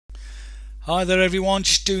Hi there everyone,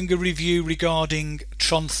 just doing a review regarding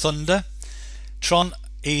TronThunder. Tron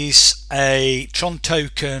is a Tron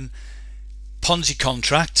token Ponzi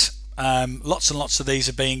contract. Lots and lots of these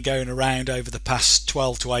have been going around over the past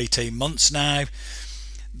 12 to 18 months now.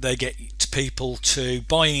 They get people to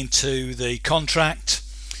buy into the contract.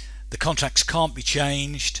 The contracts can't be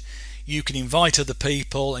changed. You can invite other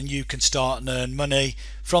people and you can start and earn money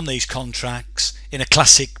from these contracts in a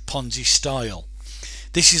classic Ponzi style.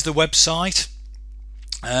 This is the website,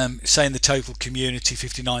 saying the total community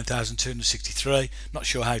 59,263. Not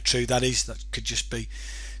sure how true that is. That could just be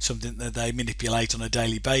something that they manipulate on a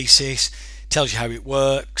daily basis. Tells you how it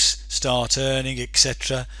works, start earning,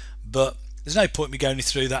 etc. But there's no point me going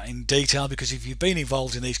through that in detail, because if you've been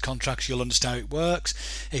involved in these contracts you'll understand how it works.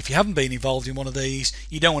 If you haven't been involved in one of these,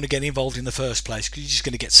 you don't want to get involved in the first place, because you're just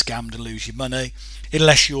going to get scammed and lose your money,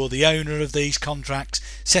 unless you're the owner of these contracts,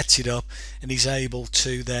 sets it up and is able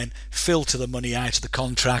to then filter the money out of the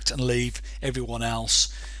contract and leave everyone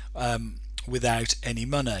else without any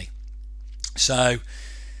money. So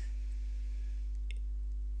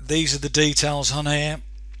these are the details on here.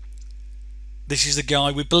 This is the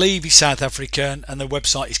guy, we believe he's South African, and the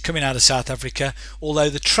website is coming out of South Africa, although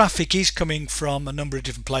the traffic is coming from a number of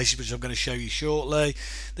different places, which I'm going to show you shortly.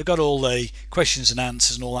 They've got all the questions and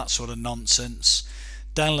answers and all that sort of nonsense.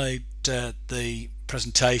 Download the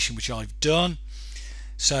presentation, which I've done.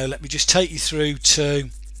 So let me just take you through to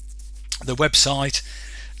the website.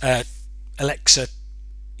 Alexa,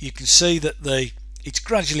 you can see that it's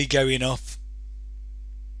gradually going up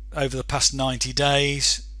over the past 90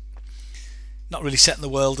 days. Not really setting the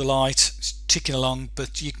world alight, it's ticking along,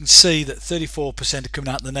 but you can see that 34% are coming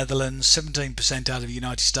out of the Netherlands, 17% out of the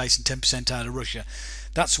United States and 10% out of Russia.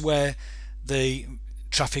 That's where the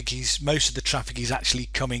traffic is, most of the traffic is actually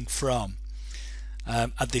coming from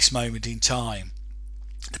at this moment in time.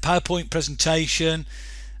 The PowerPoint presentation,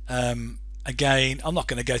 again, I'm not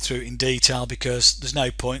going to go through it in detail because there's no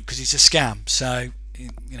point, because it's a scam. So,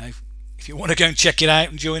 you know, if you want to go and check it out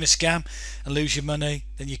and join a scam and lose your money,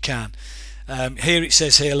 then you can. Here it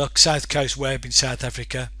says here, look, South Coast Web in South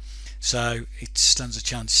Africa, so it stands a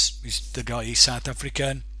chance the guy is South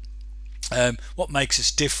African. What makes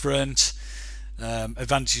us different?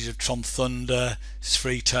 Advantages of TronThunder: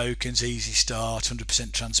 free tokens, easy start,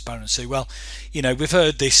 100% transparency. Well, you know, we've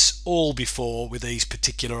heard this all before with these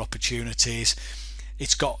particular opportunities.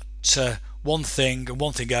 It's got one thing and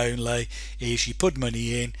one thing only, is you put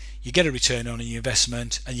money in, you get a return on your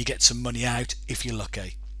investment, and you get some money out if you're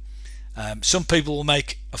lucky. Some people will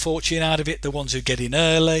make a fortune out of it, the ones who get in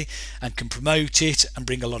early and can promote it and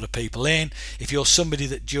bring a lot of people in. If you're somebody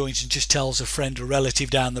that joins and just tells a friend or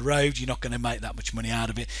relative down the road, you're not going to make that much money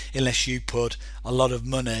out of it unless you put a lot of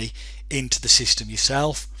money into the system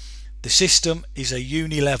yourself. The system is a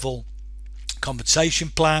uni-level compensation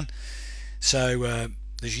plan, so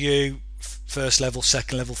there's you, first level,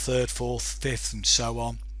 second level, third, fourth, fifth, and so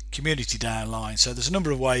on. Community downline. So there's a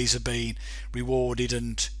number of ways of being rewarded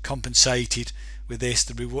and compensated with this.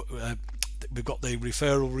 We've got the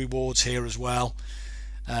referral rewards here as well,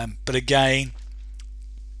 but again,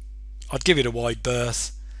 I'd give it a wide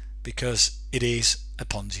berth because it is a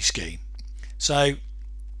Ponzi scheme. So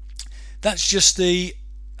that's just the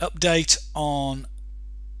update on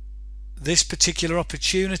this particular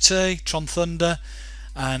opportunity, TronThunder,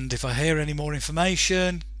 and if I hear any more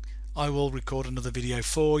information, I will record another video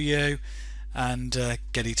for you and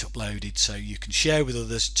get it uploaded so you can share with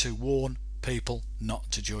others to warn people not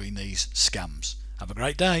to join these scams. Have a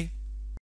great day.